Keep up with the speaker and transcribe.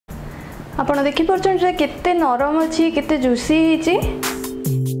आपण देखि परछन केते नरम अछि केते जूसी हिची।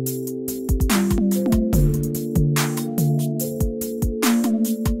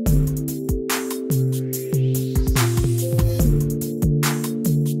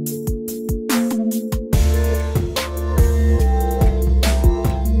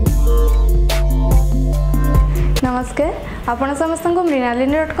 नमस्कार, आपण समस्त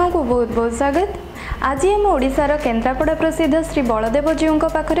मृणालिनी.com को बहुत बहुत स्वागत। आज आम ओडिशार केन्द्रापड़ा प्रसिद्ध श्री बलदेवज्यू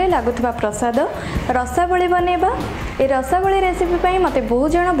पाखे लगुवा प्रसाद रसाबली बनैबा। ए रसाबली रेसिपी मत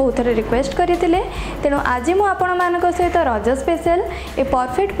बहुत जन बहुत थर रिक्वेस्ट करते, तेणु आज मुझे आपण मान सहित रज स्पेशल ए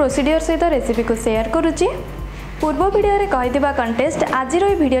परफेक्ट प्रोसीडियर सहित रेसिपी को शेयर करुच्ची। पूर्व वीडियो रे कहिदिबा कंटेस्ट आज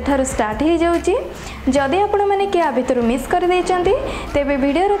वीडियो ठारू स्टार्ट हो जाउची। जदि आपण माने क्या भितर मिस कर देइचंती तेबे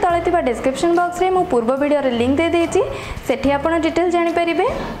वीडियो रो तळे थिबा डिस्क्रिप्शन बॉक्स रे मु पूर्व वीडियो रे लिंक दे देइची, सेठी आपण डिटेल जानि परिबे।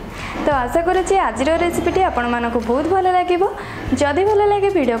 तो आशा करुच्ची आज रेसिपीटी आपण मानक बहुत भल लागिबो। जदि भल लागे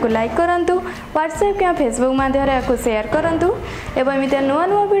वीडियो को लाइक करंतु, व्हाट्सएप क्या फेसबुक माध्यम रे को शेयर करंतु एवं एमितिया नुआ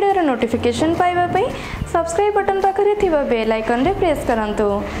नुआ वीडियो रो नोटिफिकेशन पाइबा पई सब्सक्राइब बटन पाखरे थिबा बेल आइकन रे प्रेस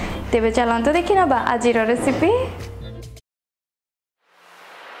करंतु। तेबे चलंतु देखि नबा आज रेसिपी।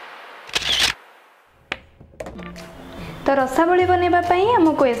 तो रसाबली बनैबा पई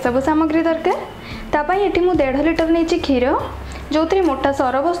हमको ए सब सामग्री दरकार। तापाई एठी मु 1.5 लिटर नेची क्षीर, जो मोटा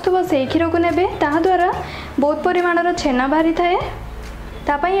सर बस्तुब से क्षीर को नेबे, ताहा द्वारा बहुत परिमाणर छेना बाहरी थाए।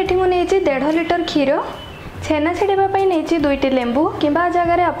 तापाई एठी मु नेची 1.5 लिटर क्षीर, छेना छिड़ेबा पई नेची 2टी लेंबू किंबा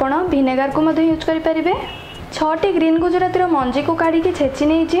जगह रे आपण विनेगार को मधे यूज करि परिबे। 6टी ग्रीन गुजराती मंजी को काढ़ी छेची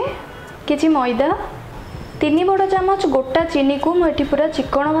नहीं, किछि मैदा, 3 बड़ चामच गोटा चीनी को मुझे पूरा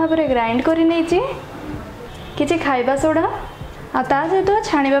चिकन भाव में ग्राइंड कर नहीं, किछि खाइबा सोडा आ ता सहित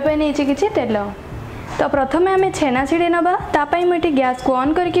छाणीबा नहीं किछि तेल। तो प्रथम आम छेना छिड़े नबा। तापाई मुझे गैस को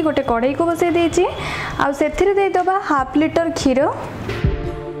ऑन करके गोटे कढ़ई को बसई देइछि, आ सेथिरे दे दबा 1/2 लिटर क्षीर।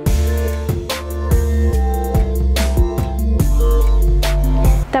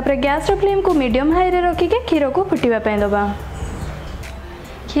 तापर गैस रो फ्लेम को मीडियम हाई रे रखिके क्षीर को फुटिबा पई दबा।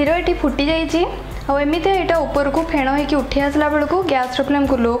 क्षीर ये फुटी जाइए आमती यहाँ ऊपर को फेण हो उठी आसला बेलू गैस रो फ्लेम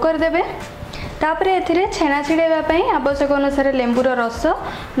को लो करदे। तापर ए छेना छिड़ाई आवश्यक अनुसार लेंबूर रस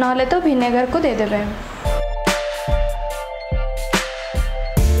नहले तो विनेगार को देदेवे।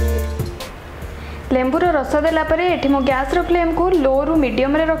 लेंबूर रस देलापर ये मो गैस रो फ्लेम को लो रु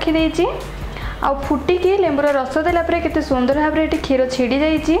मीडियम रे रखी देइछि। आ फुटिकी लेंबूर रस देलापर केते सुंदर भाव में क्षीर छिड़ी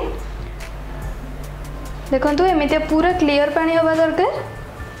जाइछि। देखंतु एमितिया पूरा क्लियर पानी होबा दरकार।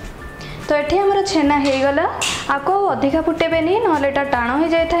 तो ये आमर छेना हो गला, आपको अधिका फुटेबेनी नहले एटा टाण हो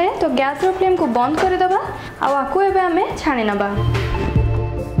जाए थाए। तो गैस रो फ्लेम को बंद करदबा, आपको एबे आमे छाणी नबा।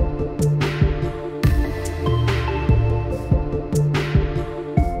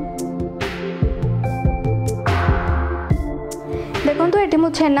 देखो ये मु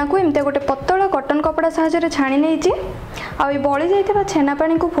छेना को एमती गोटे पतला कॉटन कपड़ा साहाय्य छाणी नहीं, आई बड़ी जाइए छेना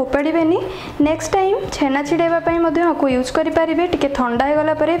पानी को फोपाड़ेनि। नेक्स्ट टाइम छेना छिड़ाइबा आपको यूज करेंगे। टिके ठंडा हो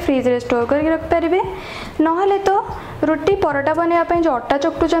गला परे फ्रिज रे स्टोर करके रखिपारे, नहले तो रुटी परोटा बनवाई जो अटा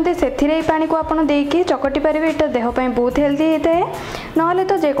चकटुचंती से पानी को आपन देकी चकटी पारे। ये देहपाई बहुत हेल्दी होता है, नहले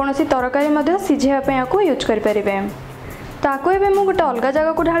तो जेकोसी तरकारी सिझाई आपको यूज करेंगे। तो आपको एवं मुझे गोटे अलग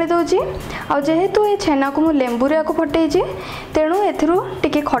जगह को ढाली दूसरी। जेहेतु ये छेना को मुझे लेंबूरे आपको फटैची, तेणु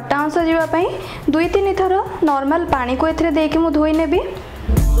एटी खटा अंश जावाई 2-3 थर नॉर्मल पानी को एथिरे देके मु धोई नेबी।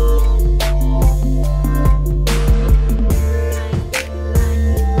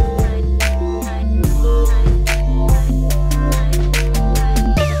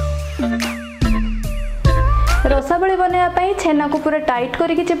 रसाबली बनवाई छेना को पूरा टाइट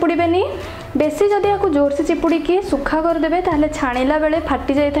करके चिपुड़ेनि। बेसी जदि आपको जोर से चिपुड़ी सुखा करदे ताहले छाणीला बेले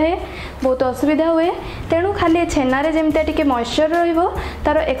फाटी जाए थाए, बहुत असुविधा हुए। तेणु खाली छेना जमती टिके मॉइस्चर रहिबो,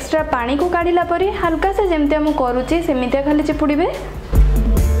 तार एक्स्ट्रा पानी को काढ़िला परे हल्का से जमती मु करूची सेमितिया खाली चिपुड़ीबे।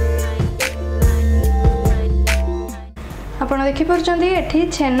 आपण देखि परछंती एठी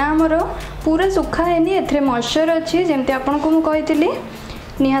छेना हमर पूरा सुखा हेनी, एथरे मॉइस्चर अछि जेमती आपनको मु कहितली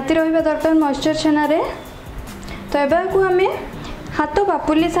निहाती रहिबा दरकार मॉइस्चर छेना रे। तो एबा को हमें हाथ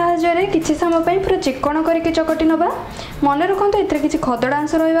पापुली साहाय्य किसी समय पूरा चिकन करके चकटी नबा। मन रखु ए किसी खदड़ा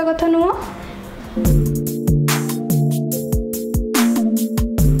अंश रहा कथा नुह।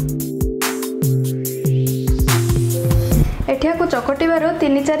 एठी को चकटिबार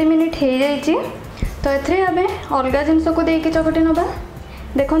 3-4 मिनिट हो जाइए। तो ये आम अलग जिनस को देकी चकटी नबा।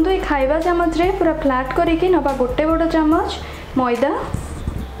 देखो ये खाइबा चामच रे पूरा फ्लाट करके नबा गोटे बड़ चामच मैदा।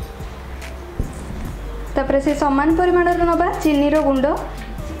 तापर से समान परिमाण नबा चीनी रो गुंड।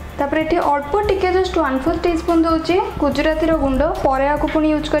 तापर ये अल्प टिके जस्ट 1/4 टीस्पून दूचे गुजराती रो गुंड। पर आपको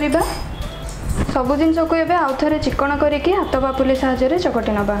पुणी यूज करवा। सबू जिनस को ये आउ थे चिकन करके हाथ पापुली साहाय्य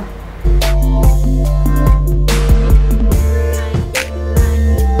चकटी नबा।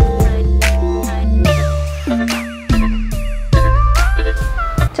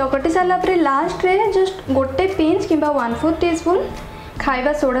 चकटी सारा पर लास्ट रे जस्ट गोटे पिंच कि 1/4 टीस्पून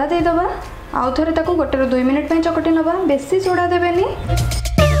खाइबा सोडा देदेबा। आउ थे गोटे 2 मिनिट पे चकटी नवा, बेसी सोडा देवेनी।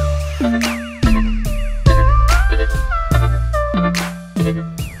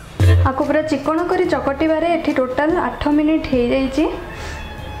 आपको पूरा चिकन करी चकटिबारे एठी टोटल 8 मिनिट हो जाइए।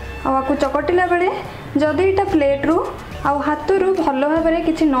 आपको चकटिला बेले जदि यहाँ प्लेट रु आ हाथ रु भल भाव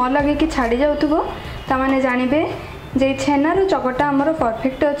किसी न लगे कि छाड़ी जाउथबो तामाने जानिबे जे छेनार चकटा आमर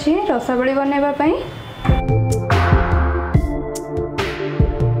परफेक्ट अच्छी रसाबली बनैबा पई।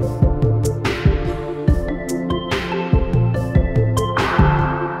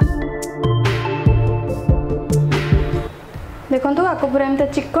 देखो आपको पूरा एमती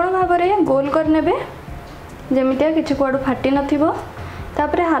चिकन भाव में गोल करने जमितिया किसी कुआड़ू फाटी नथिबो।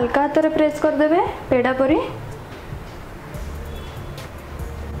 तापरे हल्का हाथ में प्रेस करदे पेड़ा परी।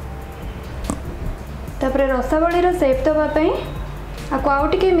 तापरे रसाबली शेप देवाई आपको आउ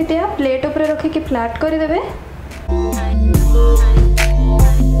टे एमतिया प्लेट उपर रखिकी फ्लैट करदे।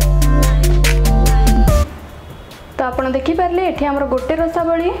 तो आप देखिपारे ये आमर गोटे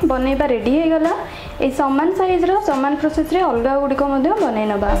रसाबली बनैबा रेडी हो गला। ये समान साइज रो समान प्रोसेस रे अलगा गुड़िक बनई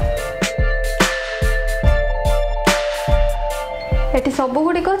नबा। ये सब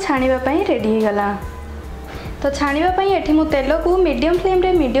गुड़िक छाणीबाई रेडी हो गला। तो छाणीबाई ये मु तेल को मीडियम फ्लेम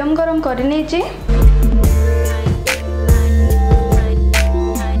रे मीडियम गरम कर नहीं।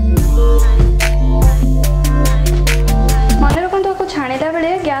 मन रखु आपको छाणीला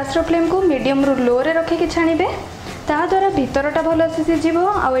बेले गैस रो फ्लेम को मीडियम रु लो रे रखिकी छाणीबे। ता द्वारा भितरटा भल से सीझ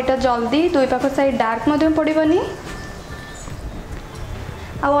आटा जल्दी दुई पाख साइड डार्क पड़ोनी।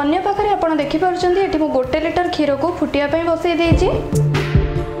 अन्य पाखे आप देखिपुंट ये गोटे लिटर क्षीर को फुटापी बसई देती।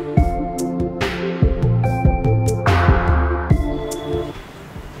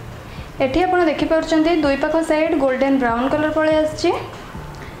 एटी आप देखिपुंट दुई पाख साइड गोल्डन ब्राउन कलर पलि आसी।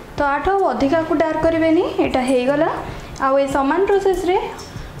 तो आठ अधिका को डार्क करेनि यहाँ हो गला। आ सामान प्रोसेस रे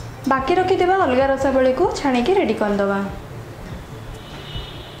बाकी रखिदेवा अलगा रसाबली को छाणिकी रेडी करदे।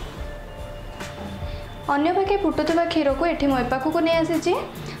 अन्य पाखे फुटुवा क्षीर को ये मो पाखक नहीं आसी।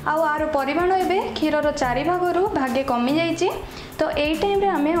 आर परिमाण एवं क्षीर 4 भागरू भागे कमी जाइए। तो यही टाइम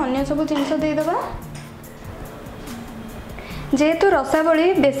आम अन्न सब जिनस देदेबा। जेहेतु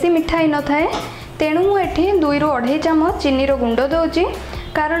रसाबली बेसी मिठा ही न थाए तेणु मुझे 2 ରୁ 2.5 चामच चीनी गुंड दूची।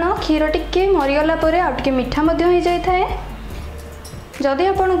 कारण क्षीर टिके मरीगला आउटे मीठा हो जाए। जदि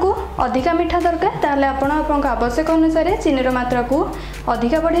आपन को अधिका मीठा दरकार ताहले आपण आपन आवश्यक अनुसार चीनी मात्रा को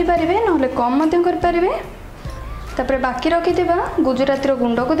अधिका बढ़ाई पारे ना कम करें। तापर बाकी रखिथिबा गुजराती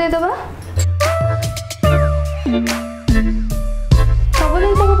गुंड को देदेबा। सब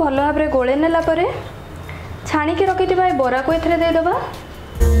जिन को भल भाव में गोले नेला परे छाणिकी रखिथिबा बरा को एथरे देदेबा।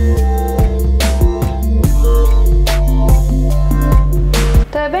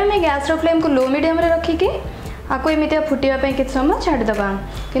 तो एबे हमें गैस रो फ्लेम को लो मीडियम रे रखिकी आपको एमती फुटापी किसी समय छाड़देवा।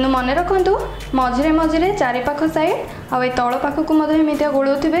 कि मन रखु मझे मझे 4 पाख साइड आ तल पाखक एमती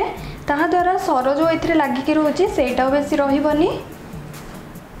गोलुवे ताद्वारा सर जो ये लगिकी रोचे सेटा बेसी रही।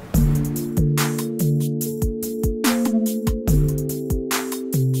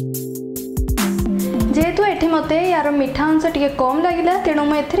 जेहेतु ये मत यार मीठा अंश टे कम लगे तेणु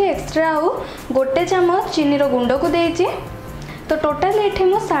मुझे एक्सट्रा आउ गोटे चामच चीनी गुंड को देती। तो टोटाल ये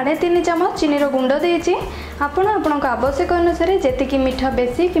 3.5 चामच चीनी गुंड देती। आपण आवश्यक अनुसार जी मीठा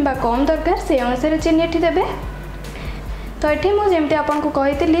बेसी कि कम दरकार से अनुसार चीनी ये देवे। तो ये मुझे आपको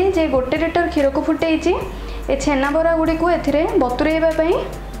कही जे गोटे लिटर क्षीर को फुटाई ये छेना बरा गुड़ी को ए बतुरेवाई।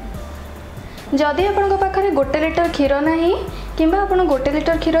 जदि आपण पाखे गोटे लिटर क्षीर ना कि गोटे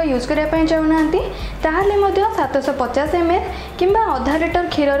लिटर क्षीर यूज करने चाहूना ताहले 750 ml कि आधा लिटर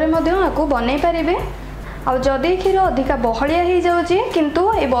क्षीर आपको बनई पारे। आ जदि क्षीर अधिका बहलिया हो जाऊँगी किंतु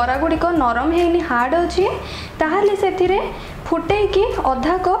ये बरा गुड़िक नरम है हार्ड अच्छी ताहले से फुटेकी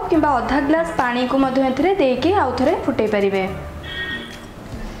अधा कप कि अधा ग्लास पानी को देकी आउ थे फुटे पारे।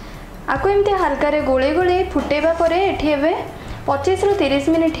 आपको एमती हल्का गोले गोले फुटेबा परे एठी 25 ରୁ 30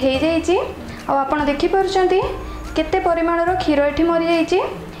 मिनिट हो जाइए। आप देखिपुंट केते परिमाणर क्षीर ये मरी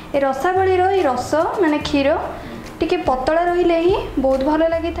जाइए। रसाबली रस माने क्षीर टिके पतला रहिले ही बहुत भल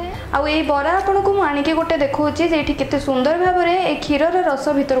लगी था। आउ ये बरा आपन को आनिके गोटे देखौची जेठी केते सुंदर भाव में ए क्षीरर रस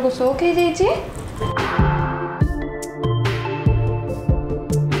भीतर को सोक हो जाइए।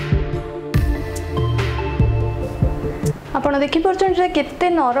 आपन देखिपुंट केते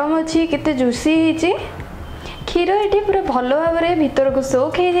नरम अच्छी केते जूसी होची। क्षीर ये पूरा भल भाव में भीतर को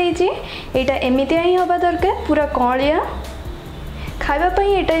सोक हो जाइए। यहाँ एमती ही हवा दरकार पूरा कलिया खावाई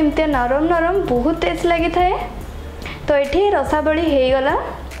यहाँ एमती नरम नरम बहुत टेस्ट लगी थाए। तो ये रसावली हो गला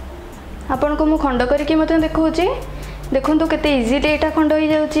आपण को मु खंड करके मत देखा देखु केते इजीली यहाँ खंड हो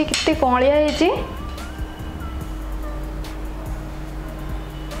जाऊँगी केते कलिया होती।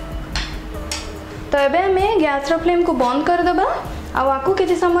 तो ये आम गैस फ्लेम को बंद करदे आपको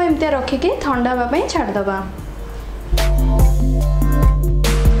किसी समय एमती रखिकी ठंडा हाँपाई छाड़दे।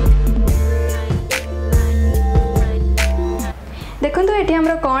 देखो ये आम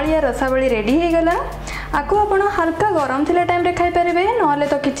कलिया रसावली रेडी हो गला। आपको आपण हल्का गरम थिला टाइम रे खाई परिबे नले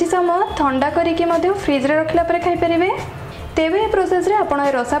तो किछि समय ठंडा करिके मध्य फ्रिज रे रखला परे खाई परिबे। तेबे प्रोसेस रे आपण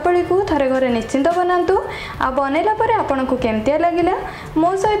रसावली को थरे घरे निश्चिंत बनातु आ बनैला परे आपण को केमतिया लागिला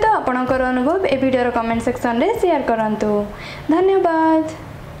मो सहित आपणकर अनुभव ए वीडियो कमेंट सेक्शन रे शेयर करंतु। धन्यवाद।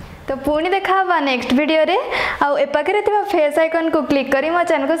 तो पुणी देखा नेक्स्ट वीडियो रे आ ए पाखरे फेस आइकन को क्लिक करी मो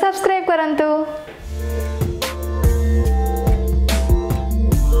चैनल को सब्सक्राइब करंतु।